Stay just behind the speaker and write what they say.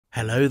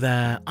Hello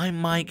there, I'm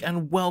Mike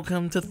and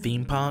welcome to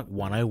Theme Park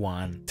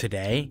 101.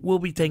 Today, we'll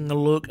be taking a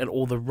look at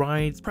all the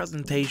rides,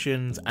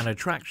 presentations and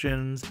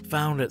attractions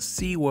found at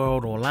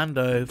SeaWorld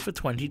Orlando for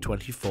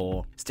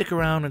 2024. Stick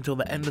around until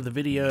the end of the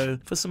video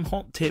for some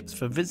hot tips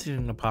for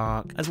visiting the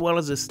park, as well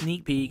as a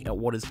sneak peek at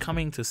what is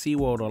coming to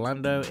SeaWorld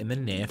Orlando in the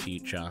near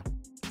future.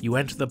 You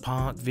enter the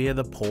park via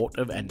the port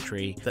of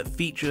entry that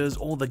features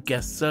all the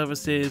guest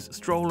services,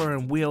 stroller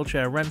and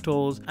wheelchair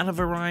rentals, and a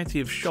variety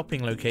of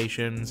shopping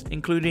locations,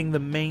 including the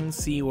main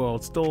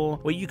SeaWorld store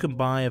where you can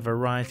buy a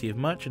variety of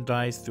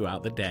merchandise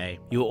throughout the day.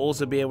 You'll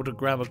also be able to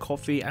grab a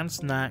coffee and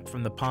snack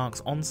from the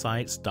park's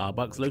on-site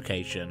Starbucks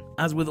location.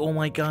 As with all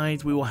my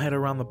guides, we will head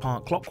around the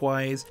park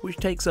clockwise, which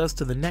takes us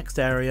to the next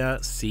area,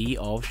 Sea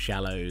of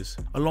Shallows.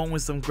 Along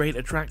with some great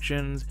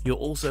attractions, you'll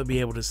also be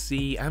able to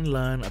see and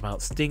learn about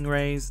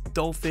stingrays,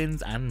 dolphins,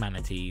 and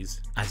manatees.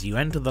 As you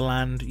enter the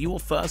land, you will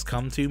first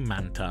come to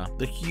Manta,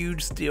 the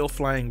huge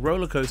steel-flying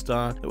roller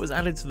coaster that was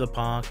added to the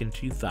park in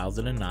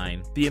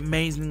 2009. The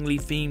amazingly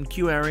themed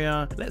queue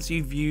area lets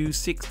you view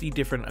 60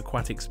 different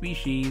aquatic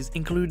species,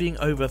 including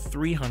over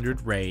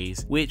 300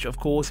 rays, which of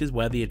course is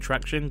where the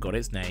attraction got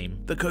its name.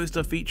 The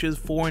coaster features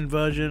 4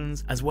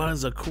 inversions, as well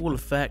as a cool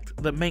effect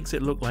that makes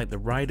it look like the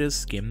riders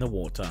skim the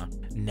water.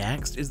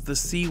 Next is the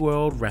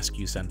SeaWorld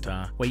Rescue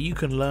Center, where you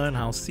can learn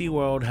how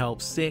SeaWorld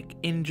helps sick,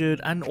 injured,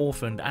 and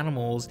orphaned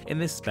animals in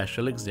this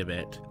special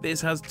exhibit. This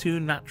has 2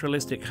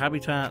 naturalistic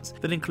habitats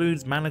that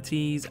includes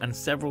manatees and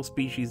several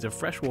species of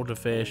freshwater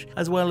fish,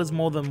 as well as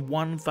more than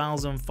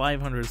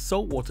 1,500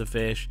 saltwater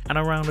fish and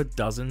around a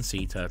dozen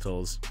sea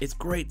turtles. It's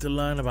great to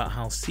learn about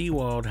how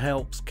SeaWorld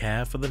helps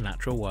care for the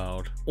natural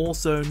world.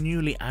 Also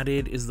newly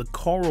added is the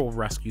Coral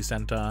Rescue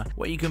Center,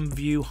 where you can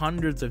view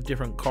hundreds of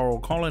different coral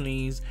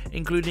colonies,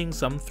 including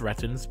some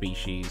threatened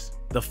species.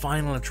 The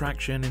final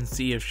attraction in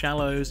Sea of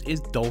Shallows is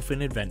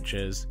Dolphin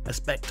Adventures, a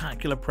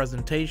spectacular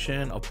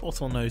presentation of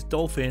bottlenose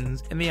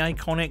dolphins in the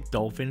iconic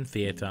Dolphin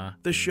Theatre.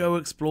 The show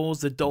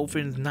explores the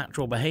dolphins'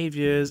 natural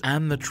behaviors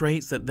and the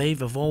traits that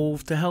they've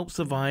evolved to help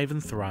survive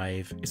and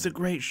thrive. It's a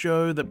great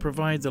show that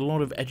provides a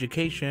lot of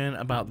education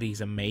about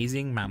these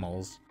amazing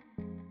mammals.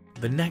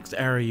 The next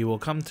area you will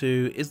come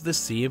to is the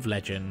Sea of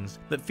Legends,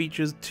 that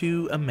features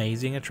 2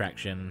 amazing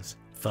attractions.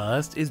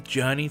 First is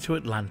Journey to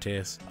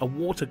Atlantis, a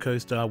water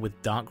coaster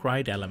with dark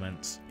ride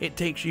elements. It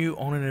takes you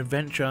on an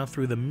adventure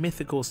through the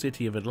mythical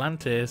city of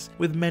Atlantis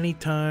with many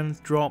turns,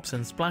 drops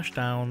and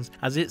splashdowns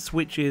as it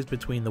switches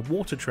between the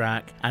water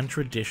track and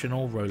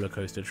traditional roller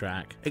coaster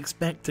track.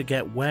 Expect to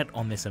get wet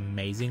on this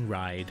amazing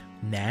ride.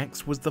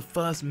 Next was the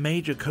first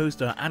major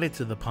coaster added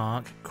to the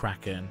park,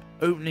 Kraken.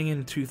 Opening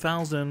in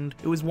 2000,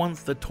 it was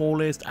once the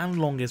tallest and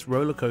longest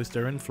roller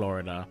coaster in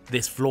Florida.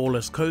 This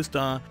flawless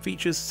coaster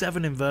features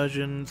 7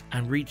 inversions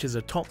and reaches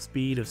a top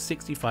speed of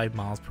 65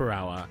 miles per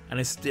hour and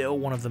is still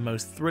one of the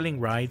most thrilling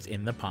rides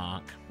in the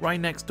park.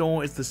 Right next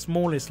door is the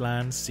smallest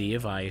land, Sea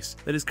of Ice,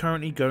 that is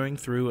currently going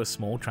through a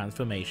small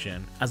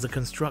transformation, as the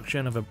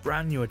construction of a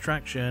brand new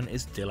attraction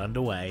is still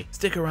underway.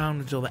 Stick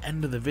around until the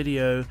end of the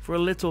video for a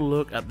little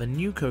look at the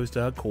new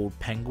coaster called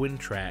Penguin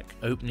Trek,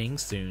 opening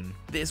soon.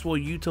 This will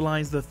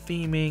utilize the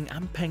theming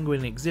and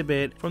penguin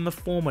exhibit from the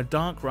former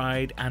dark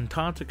ride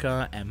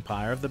Antarctica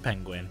Empire of the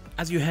Penguin.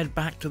 As you head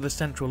back to the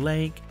central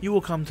lake, you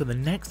will come to the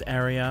next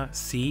area,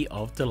 Sea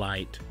of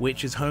Delight,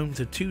 which is home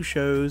to 2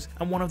 shows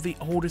and one of the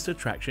oldest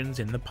attractions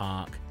in the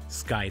park,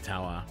 Sky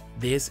Tower.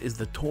 This is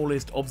the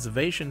tallest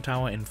observation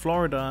tower in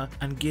Florida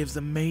and gives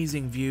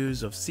amazing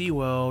views of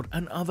SeaWorld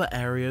and other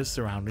areas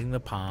surrounding the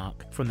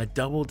park from the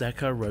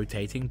double-decker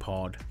rotating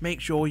pod.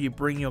 Make sure you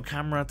bring your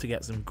camera to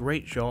get some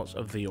great shots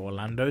of the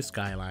Orlando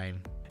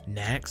skyline.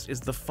 Next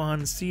is the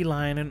fun Sea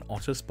Lion and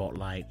Otter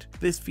Spotlight.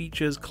 This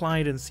features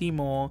Clyde and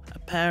Seamore, a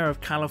pair of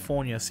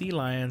California sea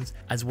lions,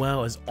 as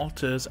well as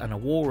otters and a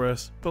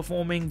walrus,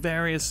 performing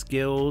various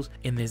skills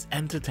in this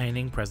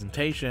entertaining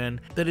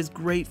presentation that is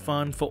great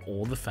fun for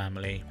all the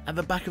family. At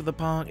the back of the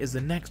park is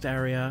the next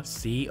area,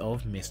 Sea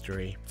of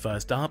Mystery.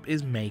 First up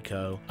is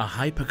Mako, a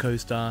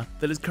hypercoaster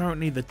that is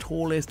currently the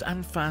tallest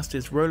and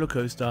fastest roller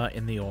coaster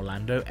in the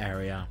Orlando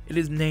area. It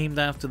is named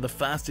after the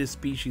fastest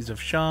species of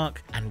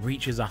shark and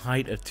reaches a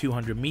height of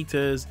 200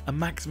 meters, a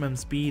maximum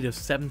speed of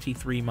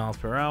 73 miles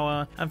per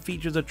hour, and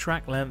features a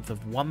track length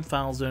of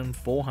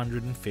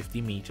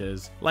 1,450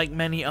 meters. Like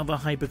many other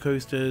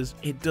hypercoasters,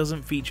 it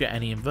doesn't feature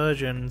any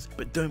inversions,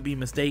 but don't be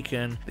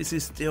mistaken, this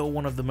is still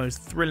one of the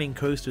most thrilling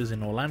coasters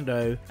in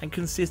Orlando and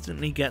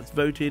consistently gets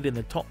voted in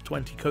the top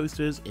 20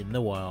 coasters in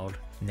the world.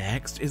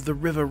 Next is the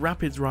River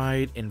Rapids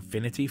ride,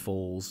 Infinity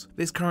Falls.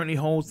 This currently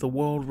holds the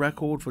world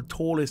record for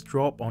tallest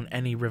drop on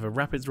any River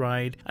Rapids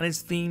ride and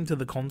is themed to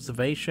the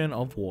conservation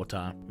of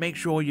water. Make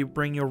sure you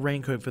bring your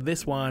raincoat for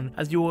this one,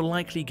 as you will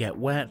likely get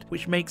wet,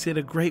 which makes it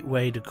a great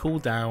way to cool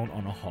down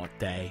on a hot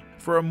day.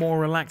 For a more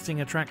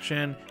relaxing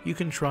attraction, you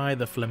can try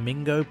the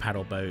Flamingo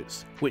paddle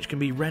boats, which can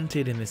be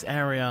rented in this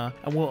area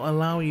and will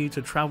allow you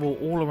to travel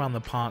all around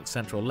the park's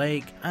central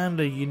lake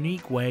and a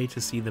unique way to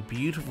see the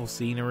beautiful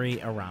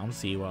scenery around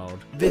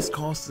SeaWorld. This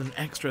costs an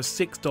extra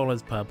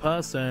 $6 per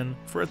person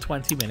for a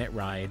 20-minute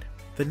ride.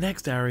 The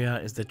next area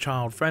is the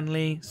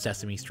child-friendly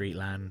Sesame Street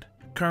Land.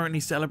 Currently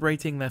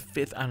celebrating their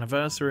 5th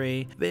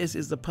anniversary, this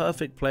is the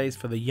perfect place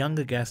for the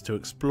younger guests to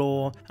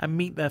explore and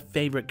meet their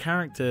favourite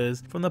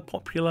characters from the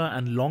popular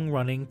and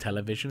long-running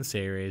television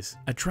series.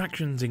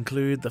 Attractions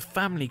include the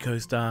family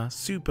coaster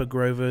Super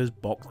Grover's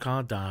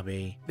Boxcar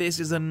Derby. This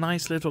is a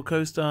nice little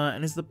coaster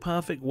and is the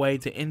perfect way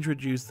to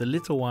introduce the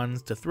little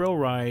ones to thrill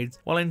rides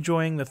while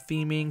enjoying the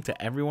theming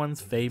to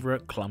everyone's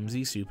favourite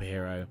clumsy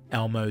superhero.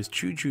 Elmo's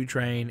Choo Choo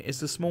Train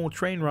is the small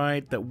train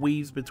ride that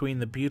weaves between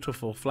the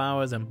beautiful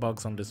flowers and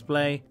bugs on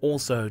display.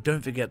 Also,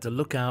 don't forget to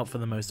look out for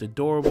the most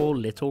adorable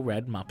little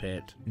red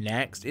Muppet.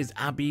 Next is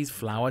Abby's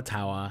Flower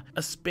Tower,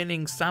 a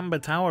spinning Samba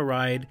Tower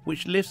ride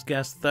which lifts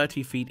guests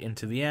 30 feet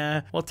into the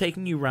air while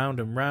taking you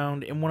round and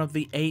round in one of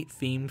the 8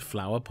 themed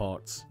flower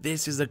pots.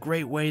 This is a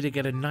great way to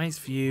get a nice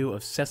view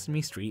of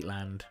Sesame Street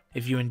Land.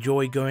 If you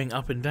enjoy going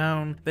up and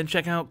down, then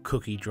check out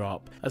Cookie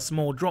Drop, a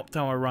small drop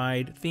tower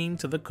ride themed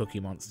to the Cookie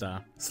Monster.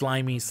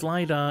 Slimy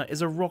Slider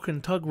is a rock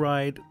and tug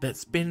ride that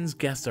spins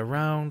guests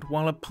around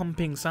while a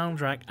pumping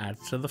soundtrack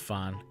adds to the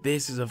fun.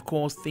 This is of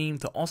course themed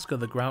to Oscar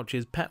the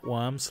Grouch's pet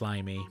worm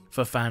Slimy.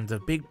 For fans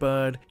of Big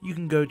Bird, you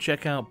can go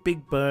check out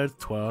Big Bird's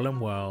Twirl and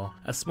Whirl,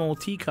 a small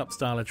teacup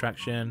style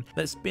attraction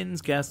that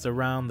spins guests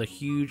around the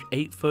huge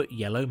 8-foot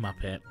yellow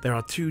Muppet. There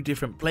are 2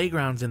 different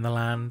playgrounds in the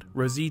land.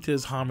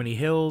 Rosita's Harmony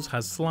Hills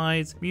has slides,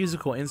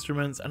 musical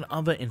instruments and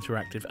other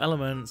interactive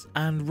elements,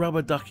 and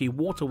Rubber Ducky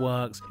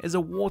Waterworks is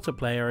a water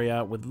play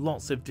area with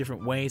lots of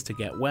different ways to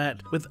get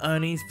wet with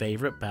Ernie's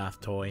favourite bath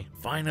toy.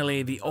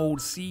 Finally, the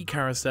old Sea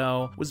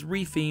Carousel was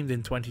rethemed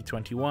in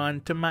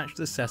 2021 to match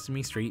the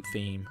Sesame Street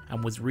theme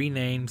and was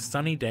renamed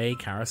Sunny Day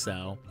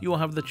Carousel. You will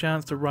have the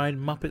chance to ride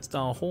Muppet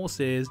style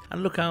horses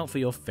and look out for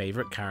your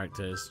favourite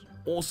characters.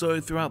 Also,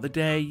 throughout the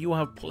day, you will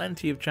have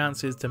plenty of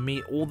chances to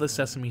meet all the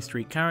Sesame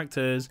Street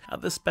characters at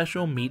the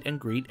special meet and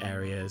greet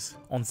areas.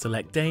 On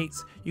select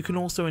dates, you can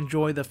also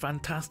enjoy the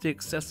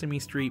fantastic Sesame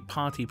Street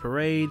Party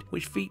Parade,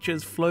 which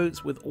features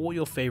floats with all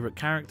your favourite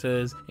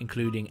characters,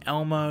 including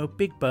Elmo,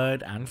 Big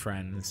Bird, and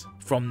friends.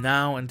 From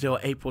now until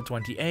April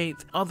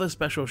 28th, other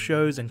special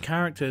shows and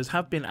characters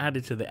have been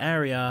added to the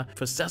area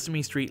for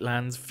Sesame Street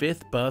Land's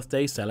 5th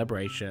birthday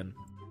celebration.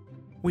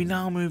 We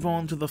now move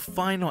on to the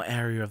final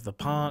area of the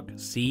park,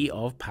 Sea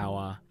of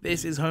Power.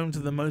 This is home to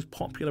the most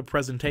popular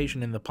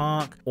presentation in the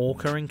park,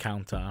 Orca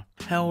Encounter.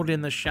 Held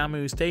in the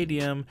Shamu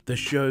Stadium, the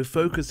show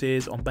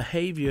focuses on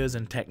behaviours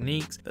and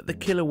techniques that the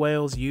killer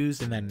whales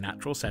use in their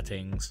natural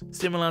settings.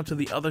 Similar to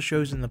the other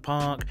shows in the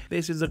park,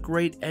 this is a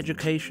great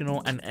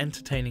educational and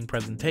entertaining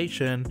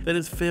presentation that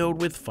is filled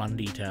with fun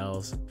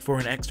details. For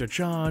an extra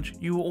charge,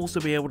 you will also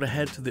be able to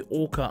head to the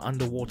Orca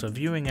underwater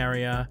viewing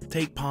area,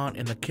 take part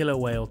in the killer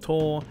whale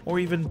tour, or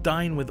even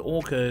dine with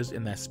orcas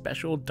in their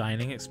special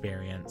dining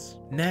experience.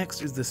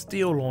 Next is the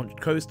steel-launched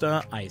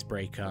coaster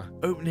Icebreaker.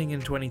 Opening in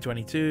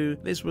 2022,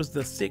 this was the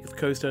 6th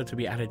coaster to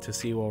be added to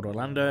SeaWorld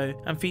Orlando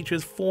and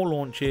features 4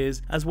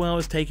 launches as well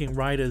as taking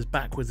riders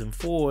backwards and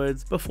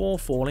forwards before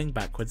falling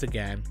backwards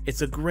again.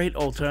 It's a great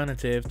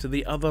alternative to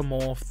the other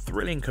more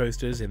thrilling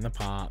coasters in the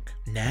park.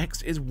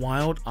 Next is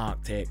Wild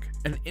Arctic,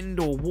 an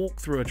indoor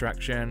walkthrough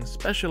attraction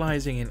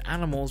specializing in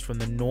animals from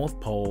the North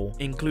Pole,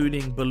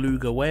 including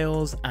beluga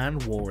whales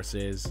and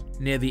walruses.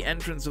 Near the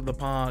entrance of the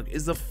park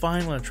is the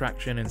final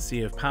attraction in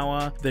Sea of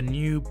Power, the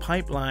new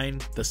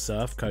Pipeline, the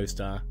Surf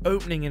Coaster.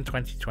 Opening in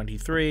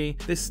 2023,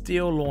 this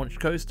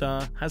steel-launched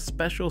coaster has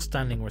special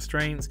standing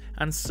restraints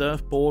and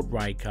surfboard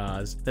ride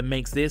cars that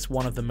makes this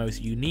one of the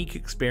most unique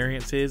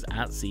experiences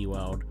at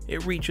SeaWorld.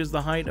 It reaches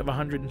the height of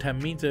 110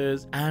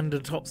 meters and a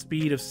top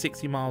speed of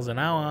 60 miles an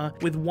hour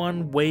with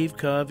one wave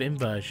curve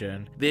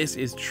inversion. This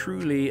is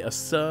truly a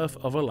surf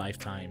of a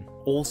lifetime.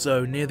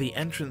 Also, near the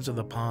entrance of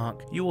the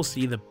park, you will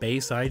see the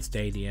Bayside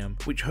Stadium,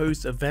 which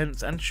hosts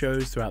events and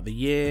shows throughout the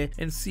year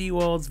in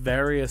SeaWorld's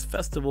various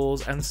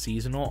festivals and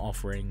seasonal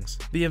offerings.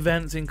 The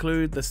events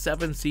include the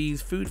Seven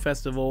Seas Food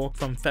Festival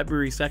from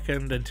February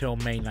 2nd until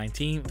May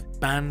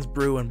 19th, Bands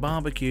Brew and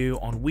Barbecue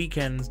on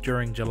weekends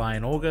during July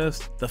and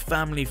August, the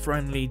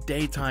family-friendly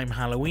daytime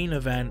Halloween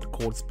event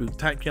called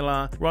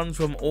Spooktacular runs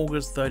from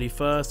August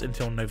 31st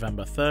until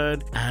November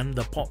 3rd, and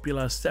the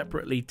popular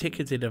separately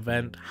ticketed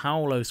event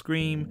Howlo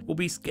Scream will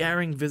be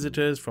scaring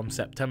visitors from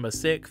September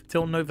 6th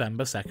till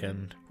November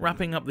 2nd.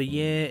 Wrapping up the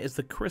year is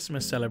the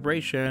Christmas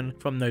celebration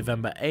from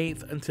November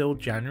 8th until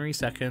January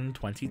 2nd,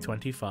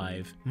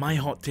 2025. My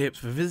hot tips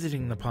for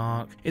visiting the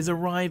park is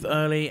arrive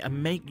early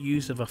and make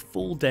use of a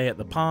full day at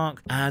the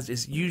park, as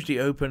it's usually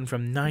open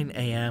from 9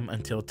 AM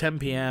until 10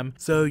 PM,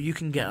 so you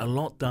can get a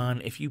lot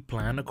done if you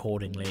plan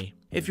accordingly.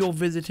 If you're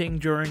visiting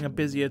during a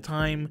busier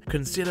time,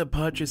 consider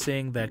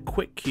purchasing their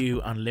Quick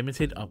Queue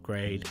Unlimited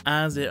upgrade,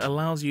 as it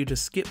allows you to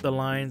skip the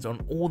lines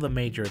on all the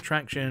major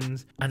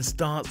attractions and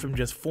starts from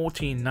just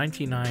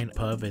 $14.99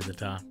 per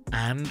visitor.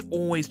 And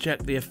always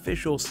check the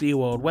official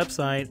SeaWorld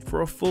website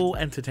for a full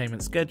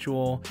entertainment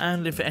schedule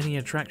and if any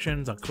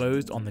attractions are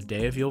closed on the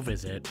day of your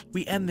visit.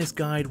 We end this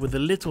guide with a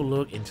little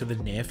look into the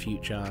near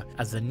future,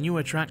 as the new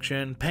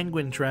attraction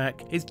Penguin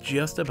Trek is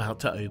just about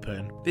to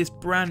open. This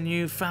brand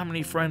new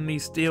family-friendly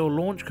steel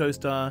launch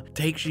coaster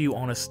takes you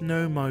on a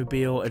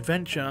snowmobile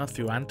adventure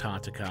through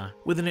Antarctica.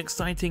 With an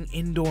exciting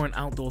indoor and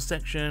outdoor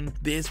section,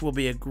 this will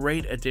be a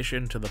great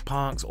addition to the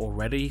park's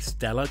already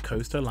stellar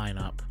coaster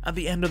lineup. At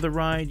the end of the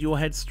ride, you'll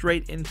head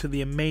straight into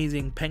the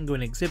amazing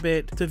penguin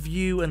exhibit to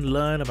view and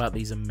learn about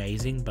these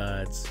amazing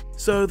birds.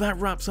 So that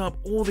wraps up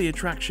all the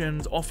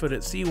attractions offered at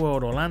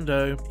SeaWorld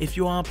Orlando. If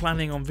you are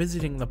planning on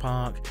visiting the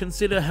park,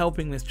 consider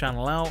helping this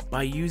channel out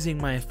by using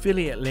my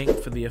affiliate link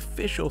for the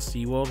official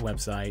SeaWorld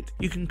website.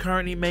 You can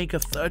currently make a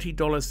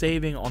 $30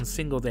 saving on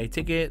single day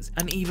tickets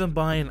and even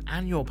buy an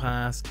annual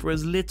pass for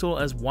as little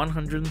as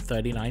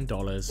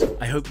 $139.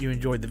 I hope you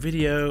enjoyed the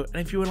video, and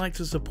if you would like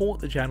to support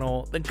the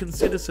channel, then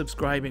consider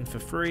subscribing for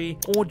free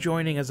or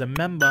joining as a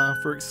member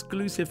for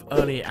exclusive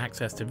early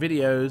access to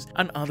videos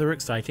and other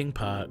exciting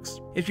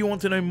perks. If you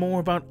want to know more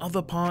about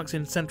other parks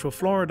in Central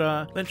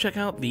Florida, then check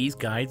out these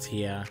guides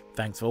here.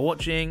 Thanks for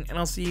watching, and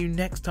I'll see you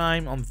next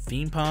time on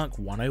Theme Park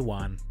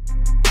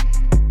 101.